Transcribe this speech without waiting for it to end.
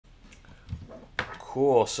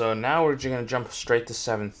Cool. So now we're going to jump straight to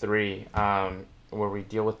 7.3, where we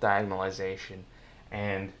deal with diagonalization.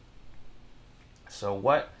 And so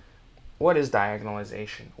what is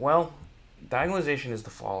diagonalization? Well, diagonalization is the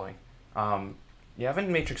following. You have a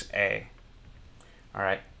matrix A. All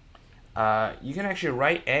right. You can actually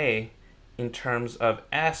write A in terms of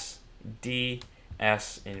S, D,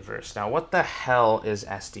 S inverse. Now, what the hell is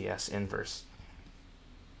SDS inverse?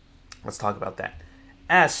 Let's talk about that.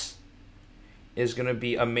 S is going to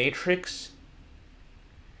be a matrix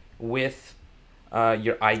with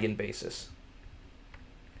your eigenbasis.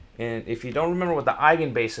 And if you don't remember what the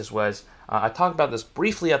eigenbasis was, I talked about this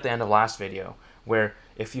briefly at the end of last video, where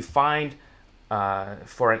if you find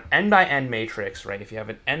for an n by n matrix, right? If you have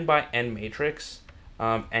an n by n matrix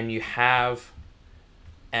and you have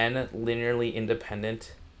n linearly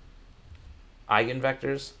independent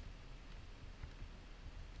eigenvectors,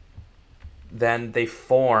 then they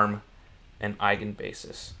form an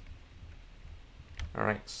eigenbasis. All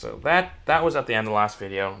right, so that was at the end of the last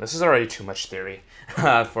video. This is already too much theory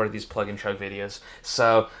for these plug and chug videos.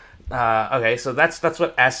 So okay, so that's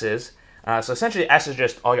what S is. So essentially, S is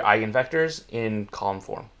just all your eigenvectors in column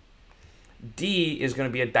form. D is going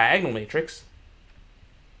to be a diagonal matrix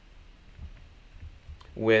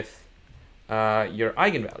with your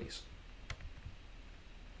eigenvalues.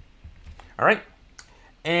 All right,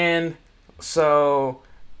 and so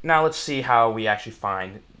now let's see how we actually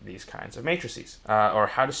find these kinds of matrices, or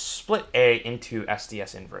how to split A into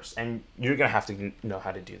SDS inverse. And you're going to have to know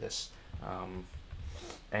how to do this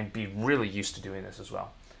and be really used to doing this as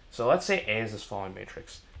well. So let's say A is this following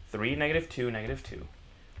matrix: 3, -2, -2,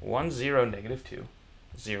 1, 0, -2,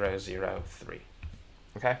 0, 0, 3.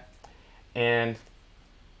 Okay? And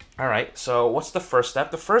all right, so what's the first step?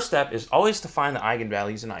 The first step is always to find the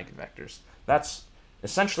eigenvalues and eigenvectors. That's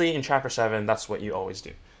essentially in chapter 7, that's what you always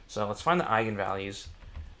do. So let's find the eigenvalues.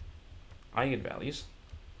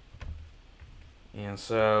 And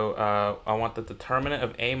so I want the determinant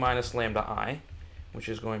of A minus lambda I, which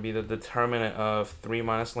is going to be the determinant of 3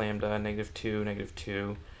 minus lambda, -2,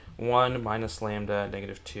 -2, 1 minus lambda,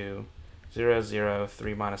 -2, 0, 0,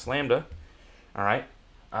 3 minus lambda. All right.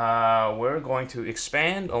 We're going to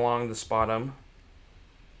expand along this bottom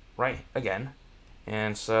right again.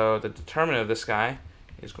 And so the determinant of this guy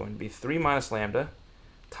is going to be 3 minus lambda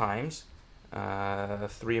times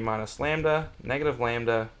 3 minus lambda, negative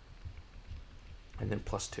lambda, and then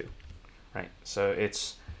plus 2. Right? So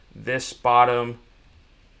it's this bottom,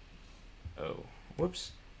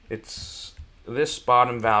 it's this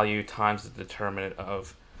bottom value times the determinant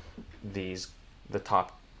of the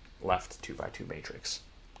top left 2 by 2 matrix.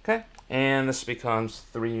 Okay? And this becomes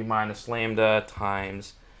 3 minus lambda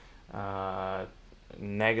times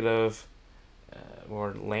negative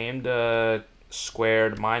or lambda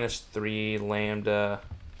squared minus 3 lambda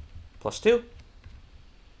plus 2.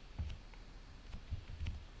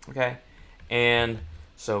 Okay, and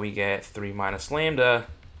so we get 3 minus lambda,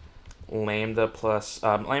 lambda plus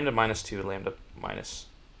lambda minus 2, lambda minus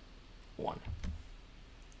 1.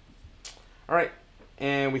 All right,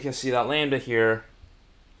 and we can see that lambda here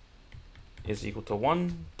is equal to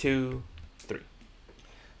 1, 2, 3.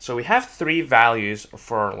 So we have 3 values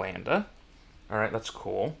for our lambda. All right, that's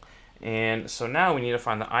cool. And so now we need to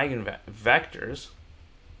find the eigenvectors.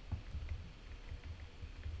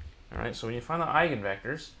 All right, so we need to find the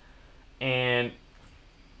eigenvectors. And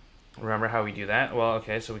remember how we do that? Well,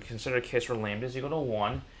 okay, so we consider a case where lambda is equal to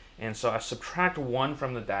 1. And so I subtract 1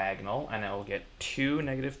 from the diagonal, and I will get 2,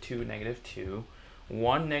 -2, -2,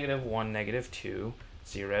 1, -1, -2,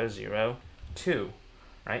 0, 0, 2,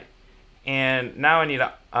 right? And now I need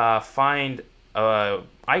to find an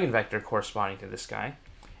eigenvector corresponding to this guy.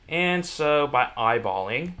 And so by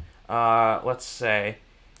eyeballing, let's say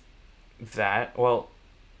that, well,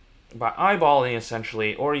 by eyeballing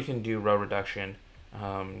essentially, or you can do row reduction,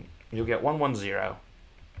 you'll get 1, 1, 0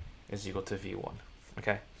 is equal to V1,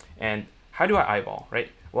 okay? And how do I eyeball,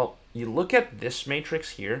 right? Well, you look at this matrix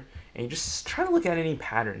here, and you just try to look at any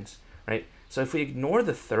patterns, right? So if we ignore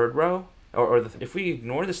the third row, if we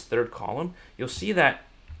ignore this third column, you'll see that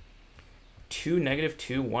 2,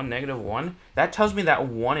 -2, 1, -1, that tells me that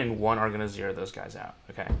 1 and 1 are going to zero those guys out,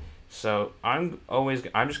 okay? So I'm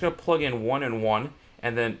just going to plug in 1 and 1,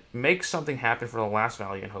 and then make something happen for the last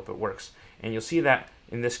value and hope it works. And you'll see that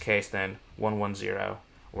in this case, then 1, 1, 0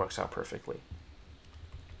 works out perfectly.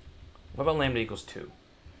 What about lambda equals 2?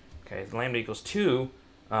 Okay, lambda equals 2,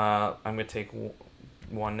 I'm going to take 1,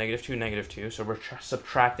 -2, -2, so we're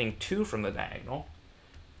subtracting 2 from the diagonal.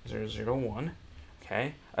 0, 0, 1.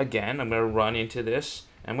 Okay, again, I'm going to run into this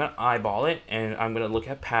I'm going to eyeball it, and I'm going to look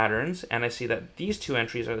at patterns, and I see that these two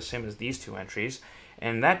entries are the same as these two entries,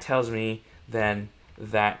 and that tells me then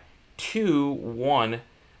that 2, 1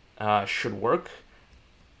 should work,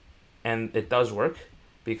 and it does work,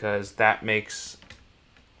 because that makes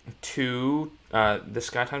 2, this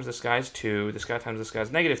guy times this guy is 2, this guy times this guy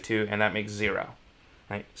is -2, and that makes 0.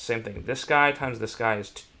 Right? Same thing. This guy times this guy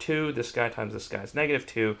is 2, this guy times this guy is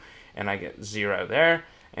 -2, and I get 0 there.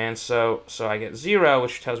 And so I get 0,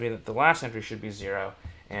 which tells me that the last entry should be 0,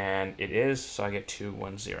 and it is, so I get 2,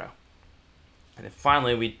 1, 0. And then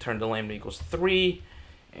finally, we turn to lambda equals 3,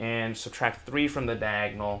 and subtract 3 from the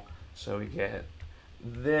diagonal, so we get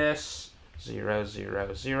this 0,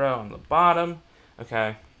 0, 0 on the bottom.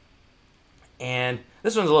 Okay, and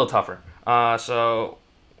this one's a little tougher. So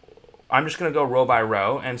I'm just going to go row by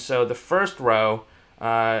row, and so the first row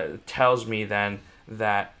tells me then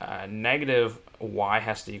that negative y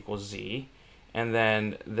has to equal z, and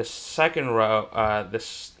then the second row,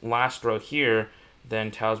 this last row here, then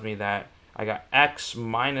tells me that I got x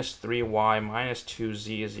minus 3y minus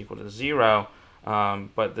 2z is equal to 0,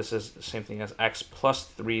 but this is the same thing as x plus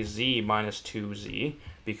 3z minus 2z,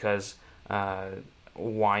 because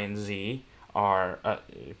y and z are,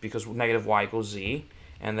 because negative y equals z,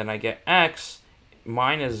 and then I get x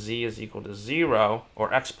minus z is equal to 0,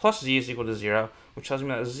 or x plus z is equal to 0, which tells me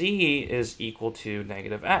that z is equal to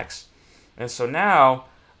negative x. And so now,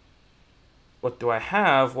 what do I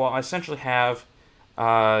have? Well, I essentially have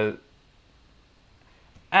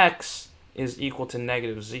x is equal to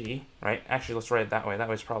negative z, right? Actually, let's write it that way. That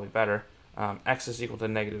way it's probably better. X is equal to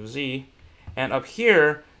negative z. And up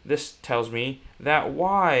here, this tells me that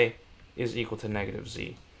y is equal to negative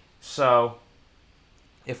z. So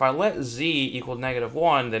if I let z equal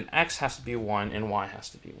 -1, then x has to be 1 and y has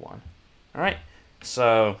to be 1. All right,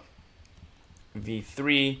 so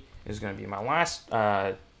v3 is going to be my last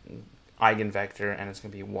eigenvector, and it's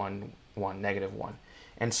going to be 1, 1, -1.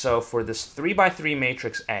 And so for this 3 by 3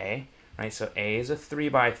 matrix A, right, so A is a 3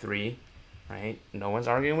 by 3, right, no one's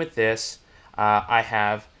arguing with this, I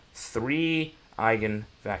have 3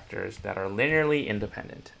 eigenvectors that are linearly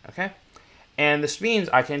independent, okay? And this means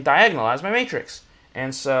I can diagonalize my matrix.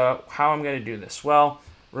 And so how I'm going to do this? Well,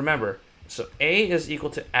 remember, so A is equal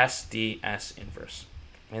to SD S inverse.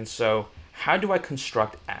 And so how do I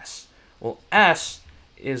construct S? Well, S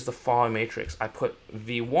is the following matrix. I put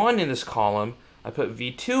V1 in this column, I put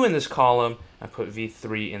V2 in this column, I put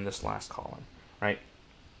V3 in this last column, right?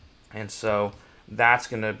 And so that's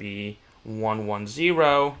going to be 1, 1,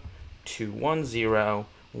 0, 2, 1, 0,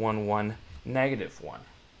 1, 1, -1.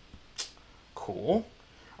 Cool.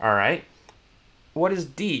 All right. What is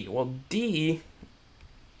D? Well, D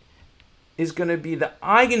is going to be the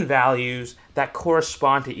eigenvalues that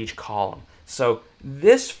correspond to each column. So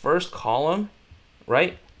this first column,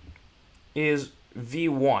 right, is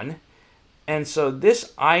V1. And so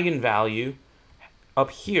this eigenvalue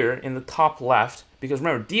up here in the top left, because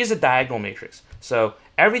remember, D is a diagonal matrix. So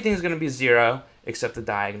everything is going to be 0 except the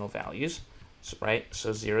diagonal values, so, right?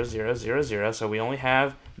 So 0, 0, 0, 0. So we only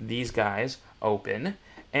have these guys open.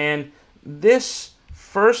 And this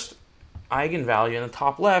first eigenvalue in the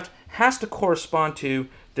top left has to correspond to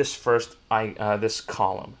this first this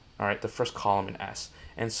column, all right, the first column in S.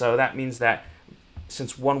 And so that means that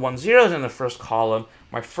since 1, 1, 0 is in the first column,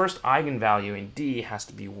 my first eigenvalue in D has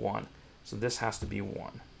to be 1. So this has to be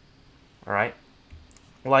 1, all right?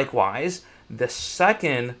 Likewise, the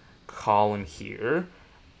second column here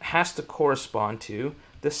has to correspond to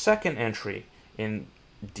the second entry in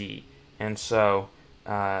D. And so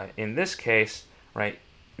in this case, right,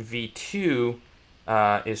 V2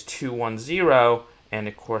 is 2, 1, 0, and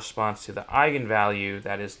it corresponds to the eigenvalue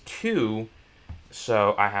that is 2,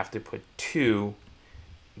 so I have to put 2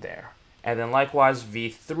 there. And then likewise,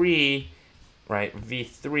 V3, right,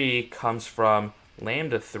 V3 comes from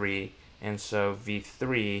lambda 3, and so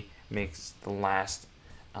V3 makes the last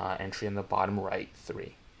entry in the bottom right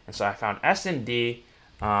 3. And so I found S and D,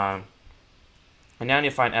 and now I need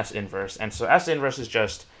to find S inverse. And so S inverse is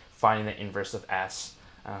just finding the inverse of S.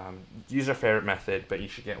 Use our favorite method, but you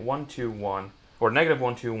should get 1, 2, 1, or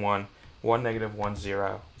 -1, 2, 1, 1, -1,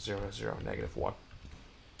 0, 0, 0, -1.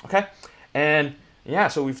 Okay? And yeah,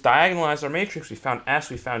 so we've diagonalized our matrix. We found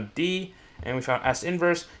S, we found D, and we found S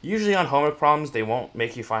inverse. Usually on homework problems, they won't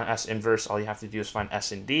make you find S inverse. All you have to do is find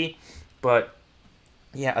S and D. But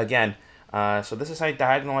yeah, again, so this is how you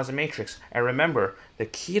diagonalize a matrix. And remember, the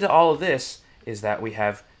key to all of this is that we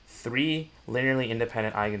have 3 linearly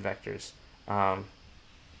independent eigenvectors.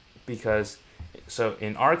 Because, so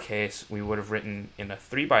in our case, we would have written in a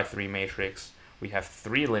 3 by 3 matrix, we have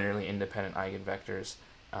 3 linearly independent eigenvectors.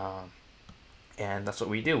 And that's what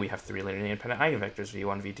we do. We have 3 linearly independent eigenvectors,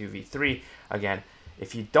 v1, v2, v3. Again,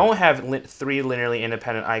 if you don't have 3 linearly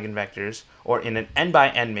independent eigenvectors, or in an n by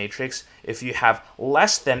n matrix, if you have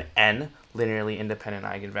less than n linearly independent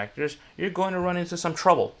eigenvectors, you're going to run into some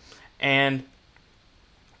trouble. And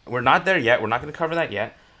we're not there yet. We're not going to cover that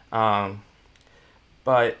yet.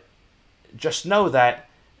 But just know that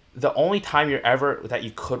the only time that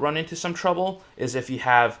you could run into some trouble is if you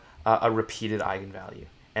have a repeated eigenvalue.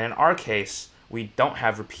 And in our case, we don't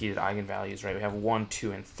have repeated eigenvalues, right? We have 1,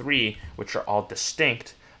 2, and 3, which are all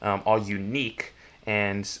distinct, all unique,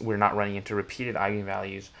 and we're not running into repeated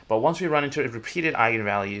eigenvalues. But once we run into repeated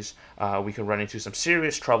eigenvalues, we can run into some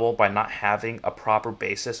serious trouble by not having a proper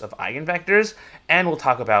basis of eigenvectors, and we'll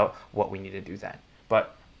talk about what we need to do then.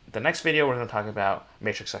 But the next video, we're going to talk about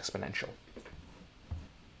matrix exponential.